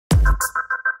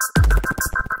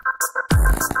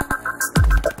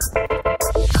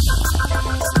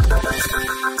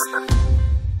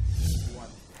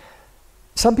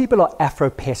Some people are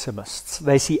Afro-pessimists.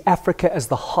 They see Africa as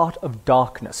the heart of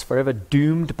darkness, forever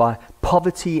doomed by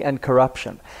poverty and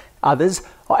corruption. Others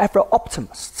are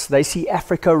Afro-optimists. They see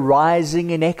Africa rising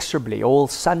inexorably, all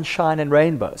sunshine and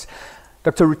rainbows.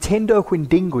 Dr. Rutendo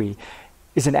Hwindingwi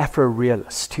is an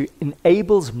Afro-realist who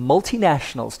enables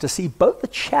multinationals to see both the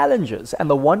challenges and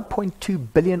the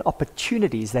 1.2 billion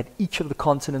opportunities that each of the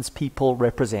continent's people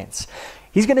represents.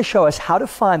 He's going to show us how to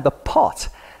find the pot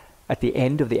at the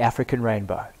end of the African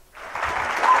rainbow.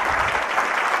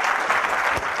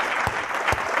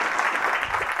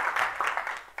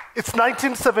 It's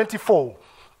 1974.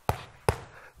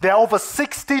 There are over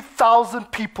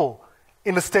 60,000 people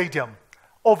in the stadium,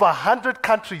 over 100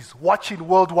 countries watching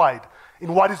worldwide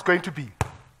in what is going to be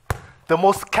the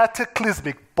most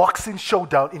cataclysmic boxing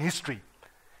showdown in history.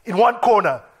 In one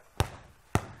corner,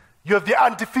 you have the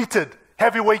undefeated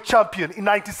heavyweight champion in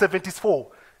 1974,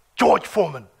 George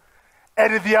Foreman.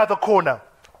 And in the other corner,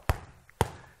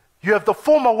 you have the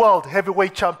former world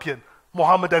heavyweight champion,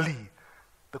 Muhammad Ali.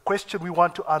 The question we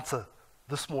want to answer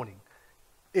this morning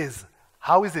is,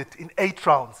 how is it in 8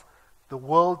 rounds the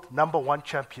world #1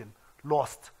 champion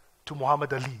lost to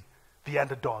Muhammad Ali, the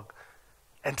underdog?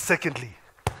 And secondly,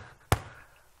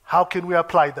 how can we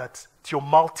apply that to your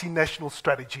multinational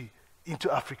strategy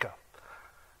into Africa?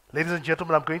 Ladies and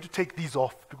gentlemen, I'm going to take these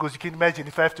off because you can imagine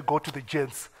if I have to go to the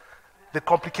gents, the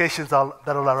complications that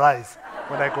will arise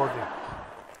when I go there.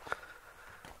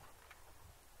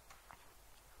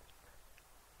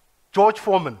 George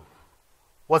Foreman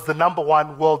was the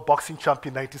 #1 world boxing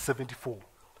champion in 1974.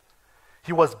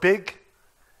 He was big,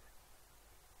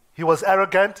 he was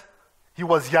arrogant, he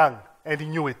was young, and he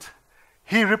knew it.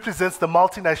 He represents the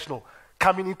multinational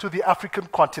coming into the African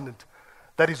continent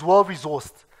that is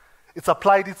well-resourced. It's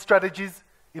applied its strategies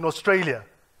in Australia,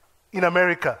 in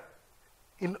America,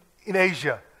 in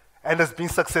Asia, and has been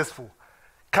successful.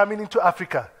 Coming into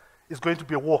Africa is going to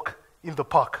be a walk in the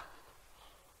park.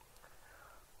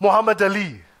 Muhammad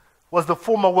Ali was the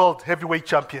former world heavyweight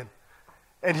champion,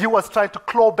 and he was trying to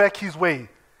claw back his way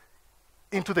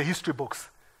into the history books.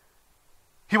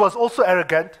 He was also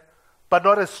arrogant, but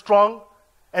not as strong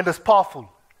and as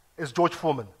powerful as George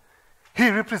Foreman. He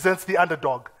represents the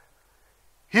underdog.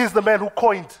 He is the man who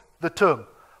coined the term,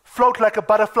 float like a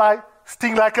butterfly,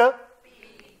 sting like a...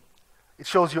 It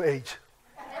shows your age.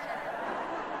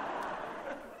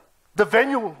 The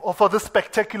venue for this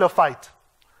spectacular fight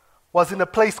was in a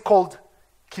place called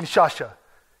Kinshasa,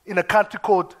 in a country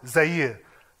called Zaire,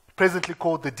 presently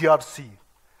called the DRC.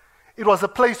 It was a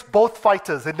place both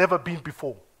fighters had never been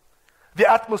before. The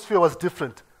atmosphere was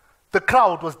different. The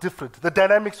crowd was different. The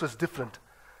dynamics was different.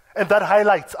 And that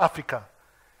highlights Africa.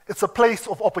 It's a place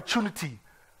of opportunity,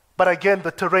 but again,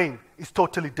 the terrain is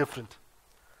totally different.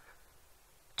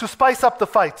 To spice up the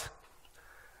fight,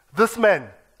 this man,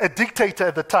 a dictator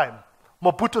at the time,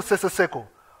 Mobutu Sese Seko,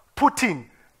 put in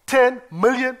 $10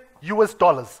 million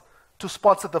to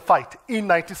sponsor the fight in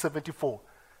 1974.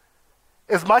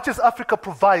 As much as Africa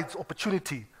provides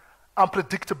opportunity,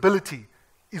 unpredictability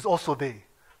is also there,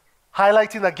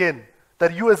 highlighting again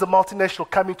that you as a multinational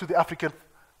coming to the African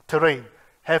terrain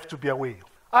have to be aware.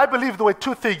 I believe there were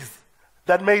 2 things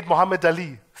that made Muhammad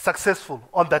Ali successful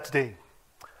on that day.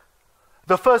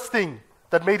 The first thing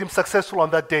that made him successful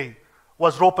on that day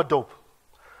was rope-a-dope.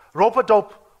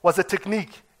 Rope-a-dope was a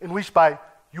technique in which by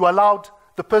you allowed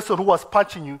the person who was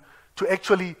punching you to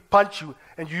actually punch you,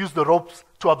 and you use the ropes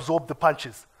to absorb the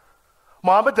punches.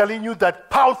 Muhammad Ali knew that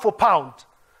pound for pound,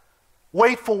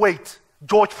 weight for weight,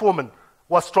 George Foreman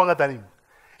was stronger than him.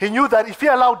 He knew that if he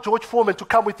allowed George Foreman to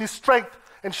come with his strength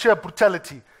and sheer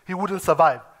brutality, he wouldn't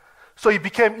survive. So he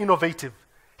became innovative.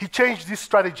 He changed his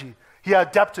strategy. He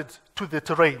adapted to the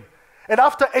terrain. And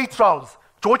after 8 rounds,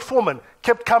 George Foreman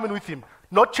kept coming with him,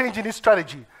 not changing his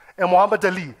strategy, and Muhammad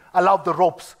Ali allowed the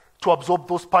ropes to absorb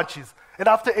those punches. And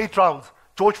after 8 rounds,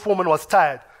 George Foreman was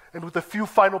tired, and with a few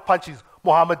final punches,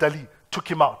 Muhammad Ali took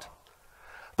him out.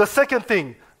 The second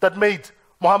thing that made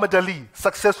Muhammad Ali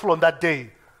successful on that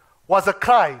day was a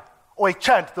cry or a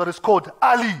chant that is called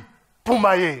Ali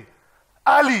Boumaye.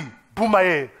 Ali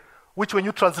Boumaye, which when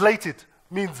you translate it,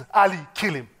 means Ali,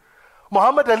 kill him.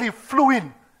 Muhammad Ali flew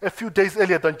in a few days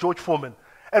earlier than George Foreman,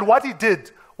 and what he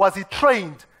did was he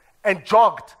trained and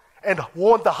jogged and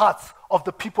won the hearts of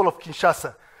the people of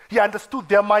Kinshasa. He understood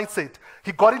their mindset.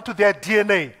 He got into their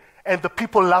DNA, and the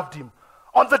people loved him.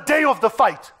 On the day of the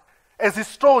fight, as he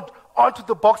strode onto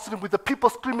the boxing ring with the people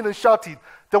screaming and shouting,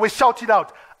 they were shouting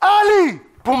out, Ali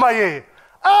Boumaye!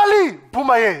 Ali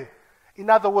Boumaye! In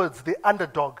other words, the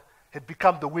underdog had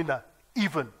become the winner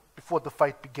even before the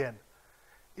fight began.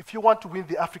 If you want to win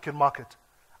the African market,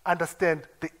 understand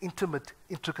the intimate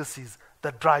intricacies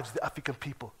that drives the African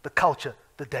people, the culture,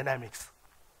 the dynamics.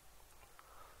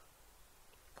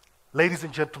 Ladies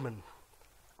and gentlemen,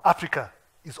 Africa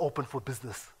is open for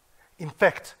business. In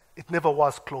fact, it never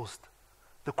was closed.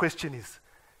 The question is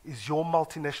your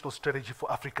multinational strategy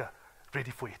for Africa ready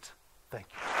for it? Thank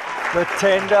you.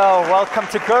 Rutendo, welcome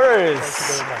to Gurus.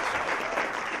 Thank you very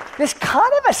much. There's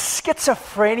kind of a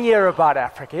schizophrenia about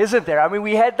Africa, isn't there? I mean,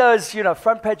 we had those,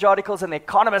 front page articles in The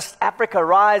Economist, Africa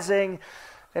rising,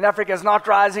 then Africa's not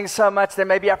rising so much, then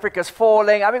maybe Africa's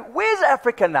falling. I mean, where's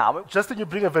Africa now? Justin, you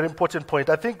bring a very important point.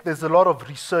 I think there's a lot of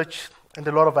research and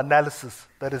a lot of analysis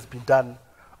that has been done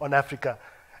on Africa.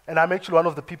 And I'm actually one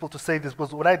of the people to say this,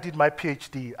 because when I did my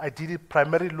PhD, I did it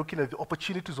primarily looking at the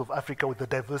opportunities of Africa with the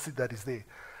diversity that is there.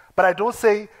 But I don't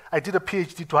say I did a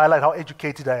PhD to highlight how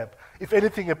educated I am. If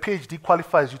anything, a PhD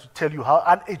qualifies you to tell you how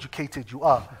uneducated you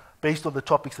are based on the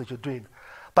topics that you're doing.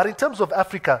 But in terms of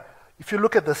Africa, if you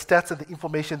look at the stats and the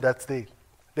information that's there,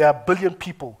 there are 1 billion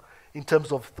people in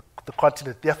terms of the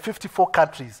continent. There are 54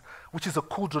 countries, which is a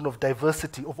cauldron of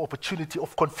diversity, of opportunity,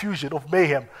 of confusion, of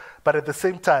mayhem, but at the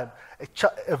same time,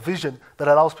 a vision that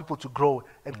allows people to grow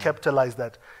and capitalize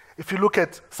that. If you look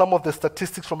at some of the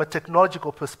statistics from a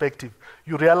technological perspective,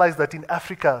 you realize that in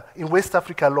Africa, in West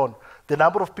Africa alone, the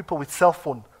number of people with cell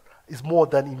phone is more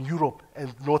than in Europe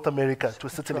and North America to a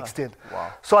certain extent.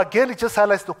 Wow. So again, it just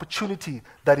highlights the opportunity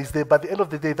that is there. By the end of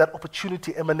the day, that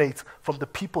opportunity emanates from the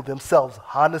people themselves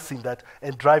harnessing that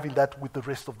and driving that with the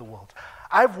rest of the world.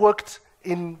 I've worked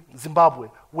in Zimbabwe,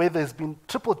 where there's been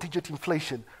triple-digit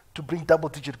inflation to bring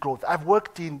double-digit growth. I've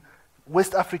worked in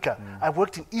West Africa. I've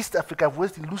worked in East Africa. I've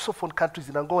worked in Lusophone countries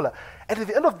in Angola. And at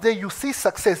the end of the day, you see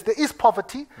success. There is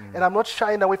poverty, and I'm not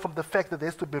shying away from the fact that there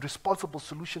has to be a responsible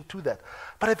solution to that.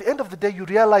 But at the end of the day, you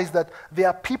realize that there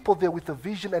are people there with a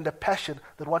vision and a passion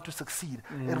that want to succeed.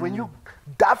 And when you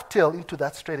dovetail into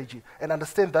that strategy and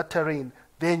understand that terrain,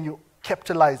 then you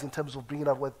capitalize in terms of bringing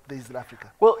out what there is in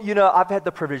Africa. Well, I've had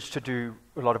the privilege to do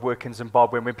a lot of work in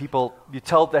Zimbabwe, and when you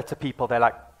tell that to people, they're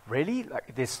like, really?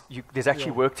 Like there's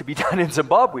actually work to be done in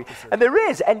Zimbabwe. And there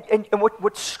is. And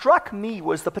what struck me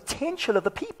was the potential of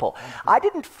the people. I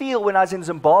didn't feel when I was in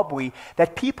Zimbabwe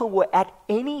that people were at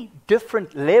any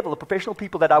different level, the professional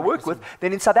people that I worked with,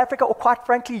 than in South Africa or, quite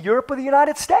frankly, Europe or the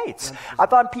United States. I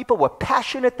found people were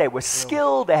passionate, they were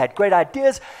skilled, they had great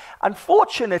ideas.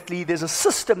 Unfortunately, there's a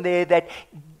system there that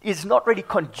is not really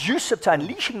conducive to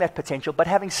unleashing that potential. But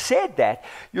having said that,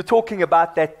 you're talking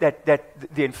about that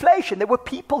the inflation. There were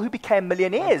people who became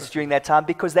millionaires during that time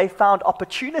because they found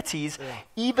opportunities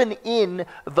even in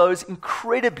those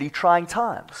incredibly trying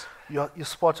times. You're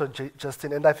spot on,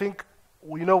 Justin. And I think,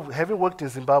 having worked in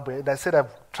Zimbabwe, and I said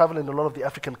I've traveled in a lot of the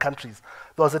African countries,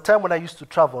 there was a time when I used to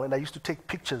travel and I used to take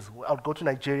pictures. I would go to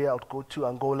Nigeria, I would go to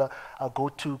Angola, I'll go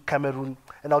to Cameroon,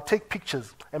 and I'll take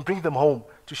pictures and bring them home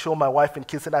to show my wife and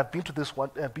kids, and I've been to this one,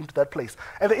 I've been to that place.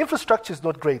 And the infrastructure is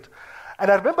not great.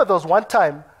 And I remember there was one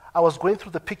time I was going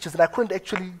through the pictures and I couldn't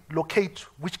actually locate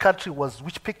which country was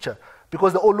which picture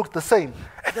because they all looked the same.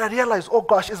 And then I realized, oh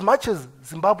gosh, as much as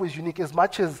Zimbabwe is unique, as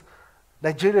much as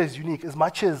Nigeria is unique, as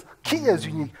much as Kenya is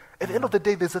unique, at the end of the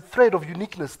day, there's a thread of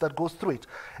uniqueness that goes through it.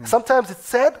 Sometimes it's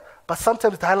sad, but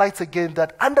sometimes it highlights again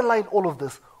that underlying all of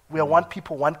this, we are one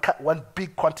people, one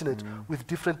big continent with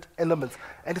different elements.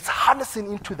 And it's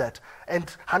harnessing into that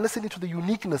and harnessing into the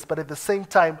uniqueness, but at the same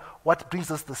time, what brings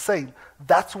us the same.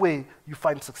 That's where you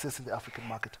find success in the African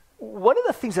market. One of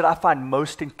the things that I find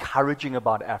most encouraging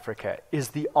about Africa is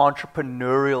the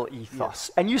entrepreneurial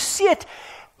ethos. And you see it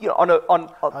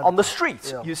on the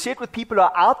streets. You see it with people who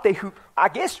are out there who, I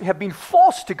guess, have been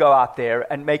forced to go out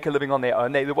there and make a living on their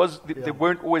own. There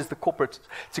weren't always the corporates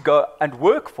to go and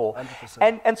work for.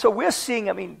 100%. And so we're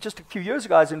seeing, just a few years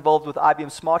ago, I was involved with IBM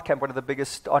Smart Camp, one of the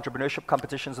biggest entrepreneurship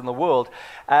competitions in the world.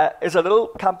 There's a little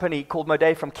company called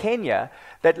Modey from Kenya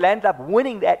that landed up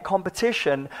winning that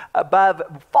competition above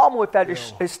far more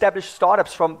established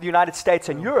startups from the United States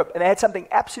and Europe. And they had something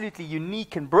absolutely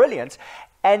unique and brilliant.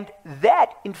 And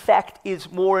that, in fact,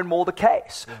 is more and more the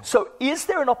case. So is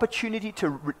there an opportunity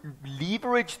to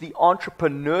leverage the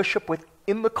entrepreneurship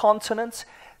within the continent?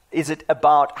 Is it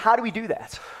about, how do we do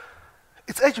that?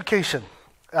 It's education.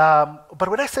 But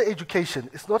when I say education,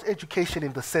 it's not education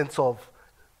in the sense of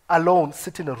alone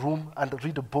sit in a room and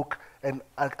read a book and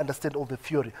understand all the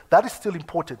theory. That is still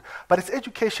important. But it's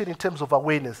education in terms of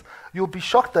awareness. You'll be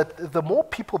shocked that the more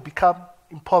people become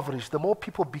impoverished, the more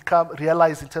people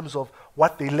realize in terms of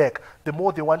what they lack, the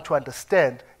more they want to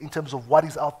understand in terms of what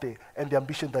is out there and the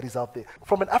ambition that is out there.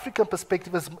 From an African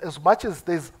perspective, as much as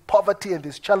there's poverty and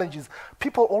there's challenges,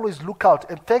 people always look out,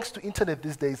 and thanks to internet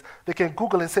these days, they can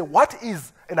Google and say, what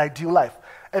is an ideal life?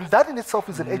 And that in itself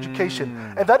is an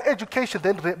education. And that education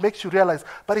then makes you realize,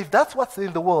 but if that's what's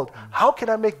in the world, how can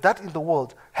I make that in the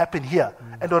world happen here?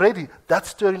 And already that's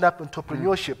stirring up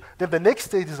entrepreneurship. Then the next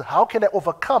stage is, how can I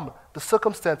overcome the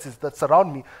circumstances that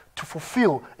surround me to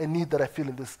fulfill a need that I feel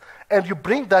in this? And you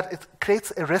bring that, it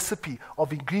creates a recipe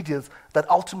of ingredients that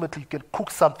ultimately you can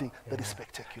cook something that is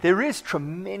spectacular. There is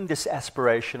tremendous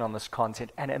aspiration on this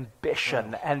content and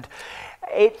ambition, and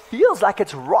it feels like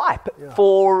it's ripe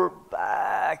for,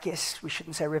 I guess we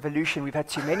shouldn't say revolution, we've had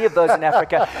too many of those in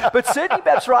Africa, but certainly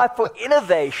perhaps ripe for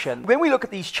innovation. When we look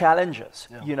at these challenges,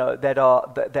 you know, that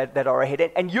are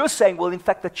ahead, and you're saying, well, in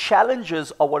fact, the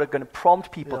challenges are what are going to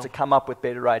prompt people to come up with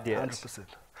better ideas. 100%.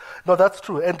 No, that's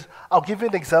true. And I'll give you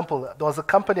an example. There was a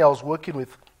company I was working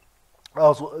with.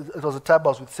 It was a time I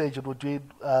was with Sage and we were doing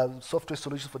software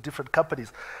solutions for different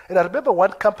companies. And I remember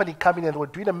one company coming and they were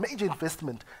doing a major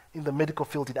investment in the medical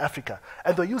field in Africa.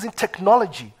 And they were using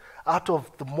technology out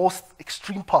of the most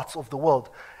extreme parts of the world.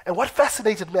 And what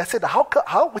fascinated me, I said,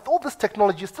 how with all this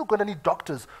technology, you're still going to need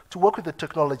doctors to work with the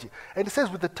technology. And it says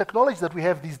with the technology that we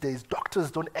have these days,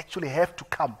 doctors don't actually have to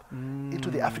come into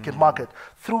the African market.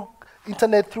 Through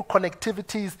internet, through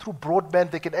connectivities, through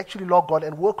broadband, they can actually log on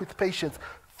and work with patients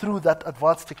through that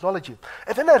advanced technology.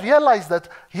 And then I realized that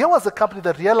here was a company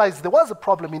that realized there was a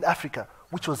problem in Africa,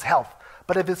 which was health.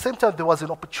 But at the same time, there was an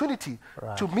opportunity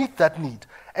to meet that need.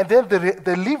 And then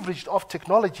they leveraged off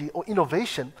technology or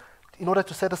innovation in order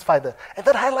to satisfy that. And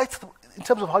that highlights, in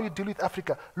terms of how you deal with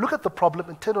Africa, look at the problem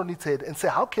and turn on its head and say,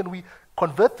 how can we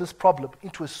convert this problem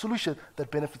into a solution that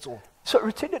benefits all? So,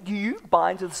 Rutendo, do you buy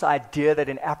into this idea that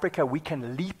in Africa we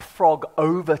can leapfrog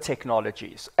over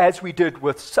technologies? As we did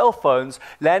with cell phones,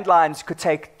 landlines could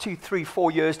take 2, 3,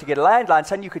 4 years to get a landline,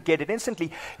 suddenly you could get it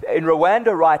instantly. In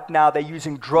Rwanda right now, they're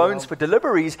using drones for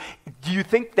deliveries. Do you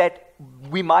think that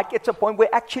we might get to a point where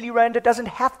actually Rwanda doesn't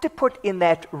have to put in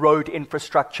that road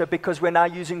infrastructure because we're now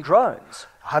using drones?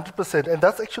 100%. And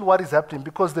that's actually what is happening,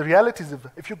 because the reality is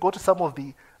if you go to some of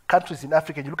the countries in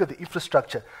Africa and you look at the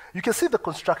infrastructure, you can see the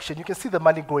construction, you can see the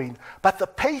money going, but the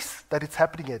pace that it's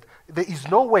happening at, there is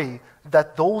no way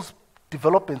that those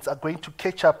developments are going to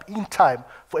catch up in time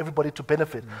for everybody to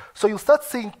benefit. So you start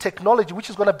seeing technology, which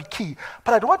is going to be key.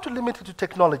 But I don't want to limit it to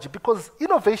technology, because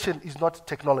innovation is not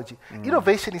technology.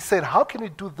 Innovation is saying, how can we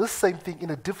do this same thing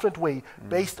in a different way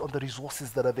based on the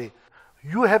resources that are there?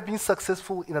 You have been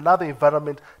successful in another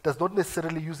environment does not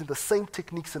necessarily using the same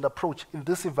techniques and approach in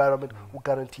this environment will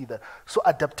guarantee that. So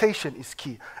adaptation is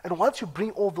key. And once you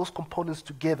bring all those components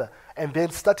together and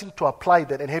then starting to apply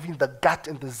that and having the gut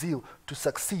and the zeal to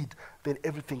succeed, then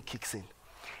everything kicks in.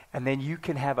 And then you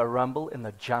can have a rumble in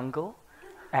the jungle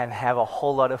and have a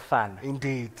whole lot of fun.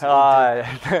 Indeed.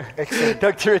 Excellent.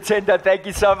 Dr. Rutendo, thank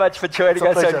you so much for joining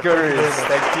us on Gurus.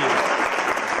 Thank you.